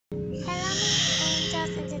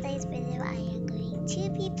guys, in today's video I am going to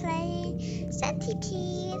be playing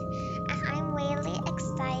Centipede, and I'm really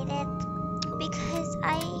excited because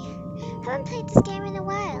I haven't played this game in a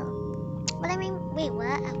while. Well, I mean, wait,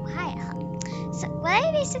 what? A while? So what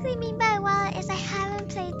I basically mean by a while is I haven't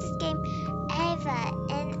played this game ever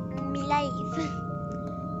in my life.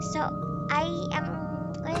 So I am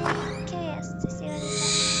really curious to see what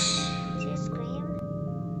it's like. She scream.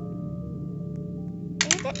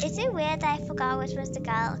 Is it weird that I forgot which was the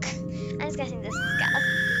girl? I'm just guessing this is girl.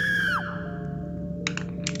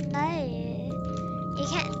 No, you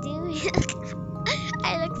can't do it. I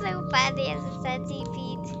look so funny as a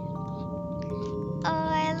centipede. Oh,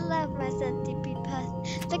 I love my centipede pet.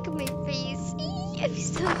 Look at my face. I'm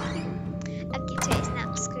so cute. Okay, Trace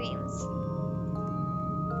now screams.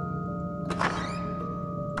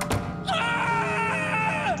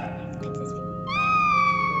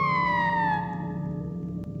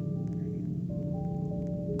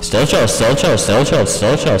 Social.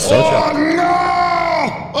 Oh no!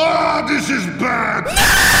 Ah, this is bad! No!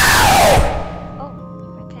 Oh,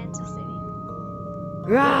 my pants are sitting.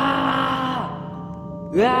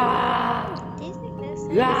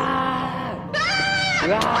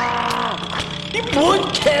 이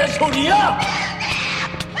뭔 개소리야?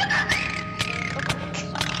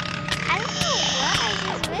 I don't know what I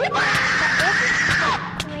just read, but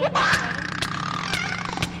it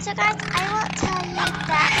is so guys, I will tell you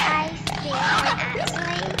that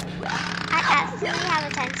I actually have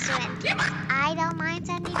a chance to win. I don't mind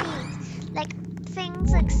centipedes. Like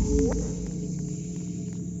things like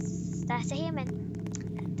that's a human.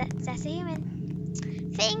 That's a human.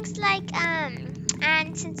 Things like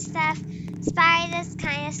ants and stuff. Spiders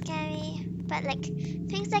kind of scare me, but like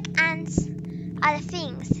things like ants are the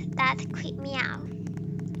things that creep me out.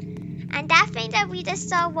 And that thing that we just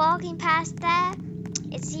saw walking past there,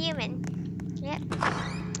 it's human. Yep,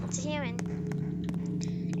 it's a human.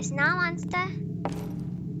 It's not a monster.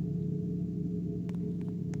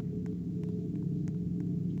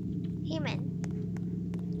 Human.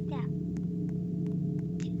 Yeah.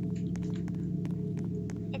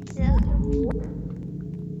 It's a...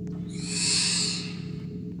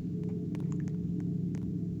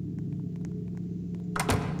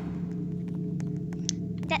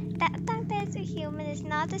 That's a human. It's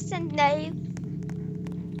not a centipede.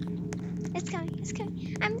 It's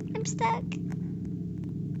coming. I'm stuck.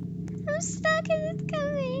 I'm stuck and it's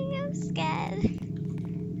coming. I'm scared.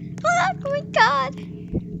 Oh my god.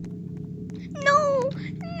 No.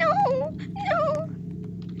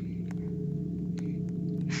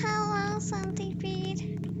 Hello, centipede.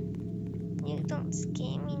 You don't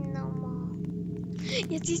scare me no more.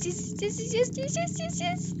 Yes.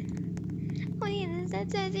 Oh my goodness, that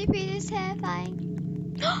centipede is terrifying.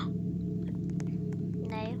 No.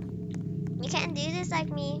 You can't do this like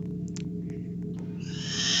me.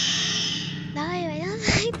 No, I don't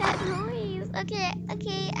like that noise.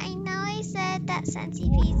 Okay, I know I said that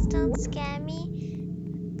centipedes don't scare me,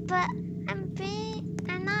 but I'm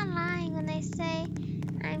not lying when I say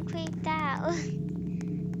I'm creeped out.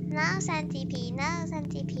 No centipede.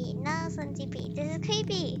 This is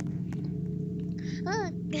creepy. Oh,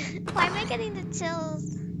 why am I getting the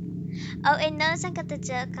chills? Oh, it knows I got the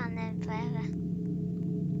joke on them forever.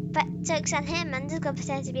 But joke's on him, I'm just gonna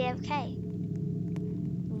pretend to be okay.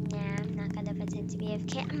 Nah, I'm not gonna pretend to be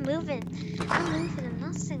okay. I'm moving, I'm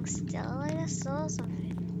not sitting still. I just saw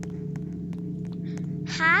something.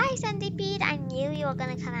 Hi, centipede, I knew you were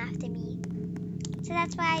gonna come after me. So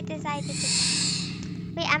that's why I decided to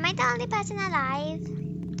come. Wait, am I the only person alive?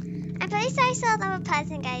 I'm pretty sure I saw another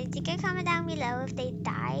person, guys. You can comment down below if they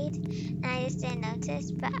died and I just didn't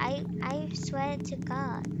notice. But I swear to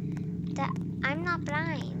God that I'm not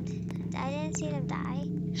blind. I didn't see them die.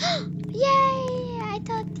 Yay! I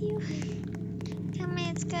told you. Come on,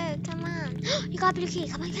 let's go. Come on. You got a blue key.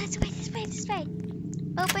 Come on, guys. This way.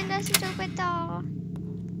 Open the stupid door.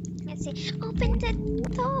 Let's see. Open the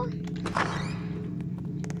door.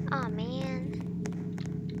 Oh man.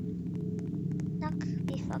 Knock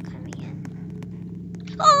before coming in.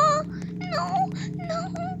 Oh no.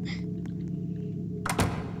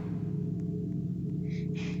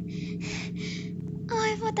 Oh,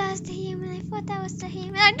 I thought that was the human. I thought that was the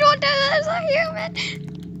human. No.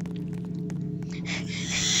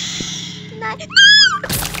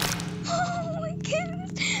 Oh my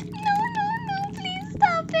goodness. No. Please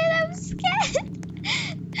stop it. I'm scared.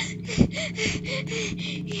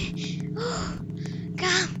 Oh,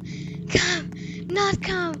 come. Not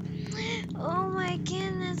come. Oh my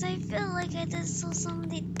goodness. I feel like I just saw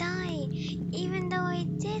somebody die. Even though I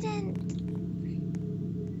didn't.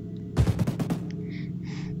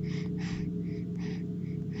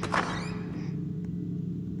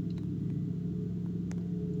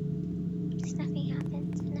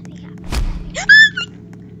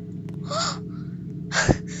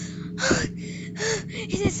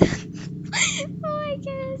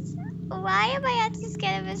 Why am I actually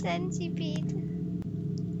scared of a centipede?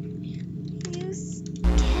 You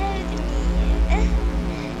scared me.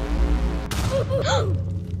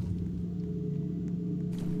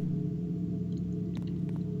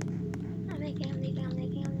 I'm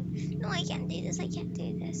leaking. No, I can't do this. I can't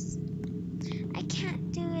do this. I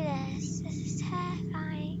can't do this. This is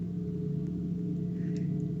terrifying.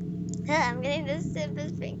 I'm getting the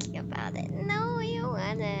sippers thinking about it. No, you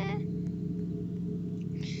wanna.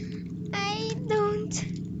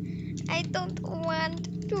 I don't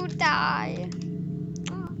want to die.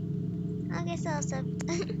 Oh, I'll get so sip.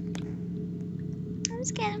 I'm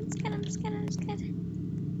scared.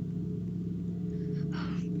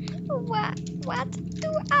 What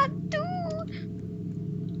do I do?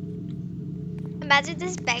 Imagine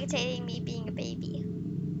just spectating me being a baby.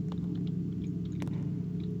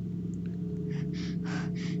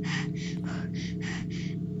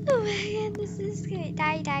 Oh my god, this is scary.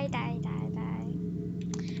 Die.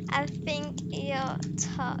 I think you're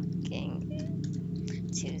talking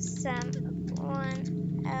to someone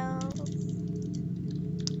else.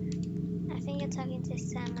 I think you're talking to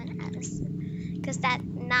someone else. Because that's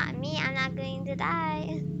not me. I'm not going to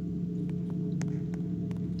die.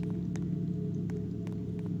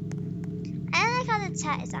 I like how the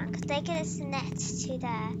chat is on because they get a snap to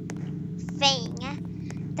the thing.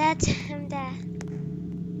 That's there.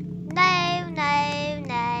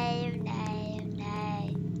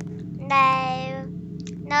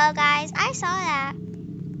 No, guys, I saw that.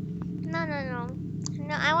 No,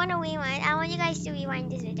 I want to rewind. I want you guys to rewind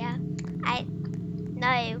this video. No.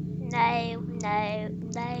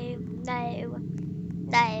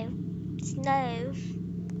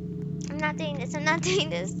 I'm not doing this. I'm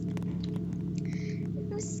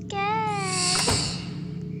scared.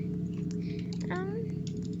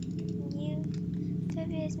 You,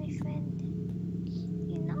 Toby is my friend.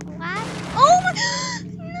 You know what? Oh my god!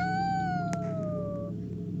 No!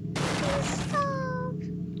 Please stop.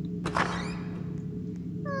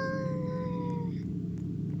 Oh,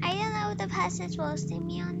 I don't know if the person's roasting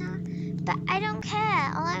me or not, but I don't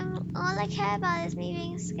care. All I care about is me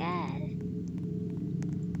being scared.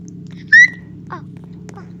 Oh,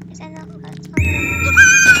 it's in the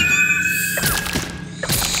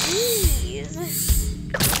Jeez.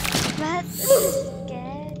 That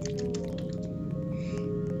scared me.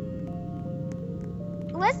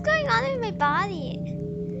 What's going on in my body?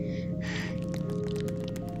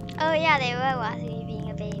 Oh yeah, they were watching me being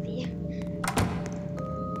a baby.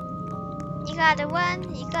 You gotta run.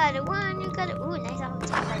 Ooh, nice on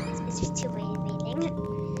top, but it's just too amazing.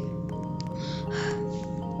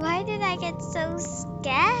 Why did I get so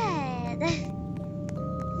scared?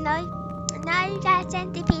 No, that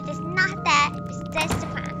centipede is not there. It's just a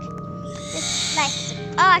prank. Just like,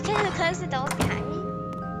 oh, I couldn't close the doors behind me.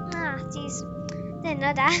 Ah, jeez. Didn't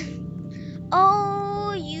know that.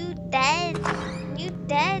 Oh, you dead.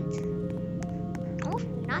 Oh,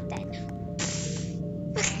 not dead.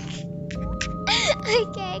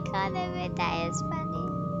 Okay, I can't admit that is funny.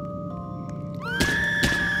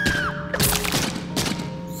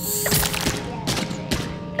 Yeah, that's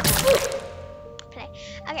it. Play.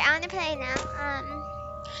 Okay, I want to play now.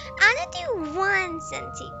 I want to do one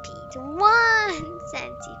centipede.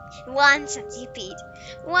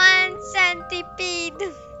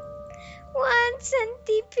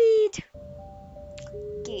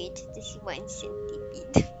 Good, this is one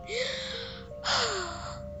centipede.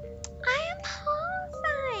 I am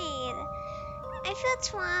horrified. I feel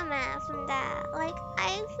trauma from that. Like,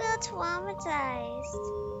 I feel traumatized.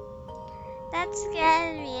 That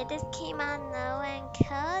scared me. It just came out of nowhere and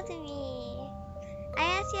killed me. I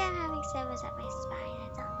actually am having shivers up my spine. I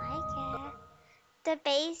don't like it. The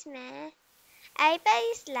basement.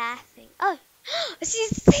 Everybody's laughing. Oh, she's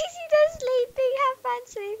just sleeping. Have fun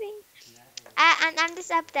sleeping. I'm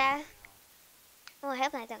just up there. Oh, I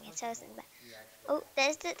hope I don't get chosen. But oh,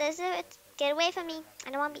 there's a. Get away from me.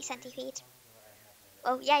 I don't want to be centipede.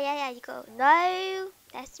 Oh, yeah, you go. No,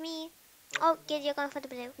 that's me. Oh, good, you're going for the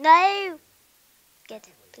blue. No. Good,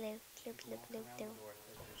 blue.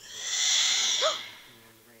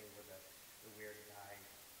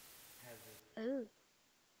 Ooh.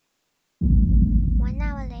 1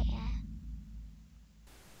 hour later.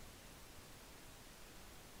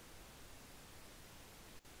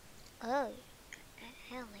 Oh,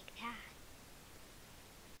 I don't like that.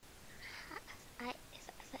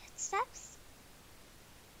 Footsteps?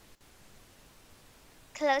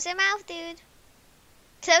 Close your mouth, dude.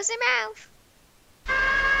 Close your mouth.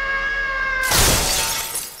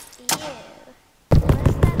 Ew.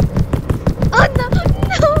 What's that? Oh no!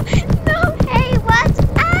 Hey, what's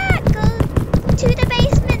that? Go to the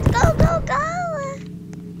basement. Go.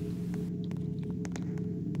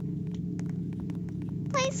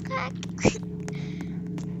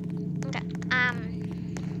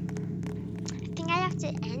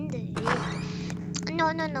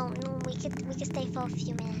 Oh no, we could stay for a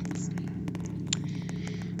few minutes.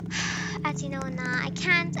 Actually, no, I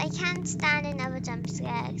can't stand another jump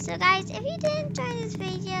scare. So guys, if you did enjoy this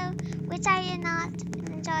video, which I did not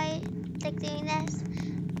enjoy like doing this,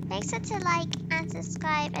 make sure to like and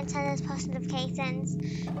subscribe and turn those post notifications,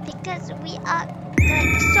 because we are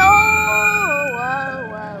like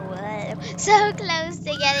so close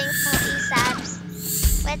to getting 40 subs,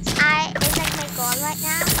 which is like my goal right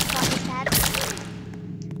now, 40 subs.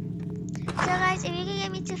 So guys, if you can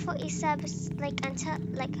get me to 40 subs like until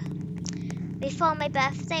like before my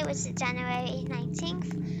birthday, which is January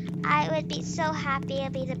 19th, I would be so happy. It'll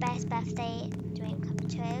be the best birthday dream come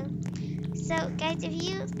true. So guys, if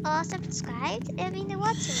you all subscribed, it'll mean they're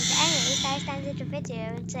watching. But anyways, guys, that's the video,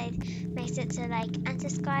 and so make sure to like and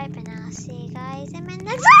subscribe, and I'll see you guys in my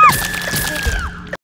next video.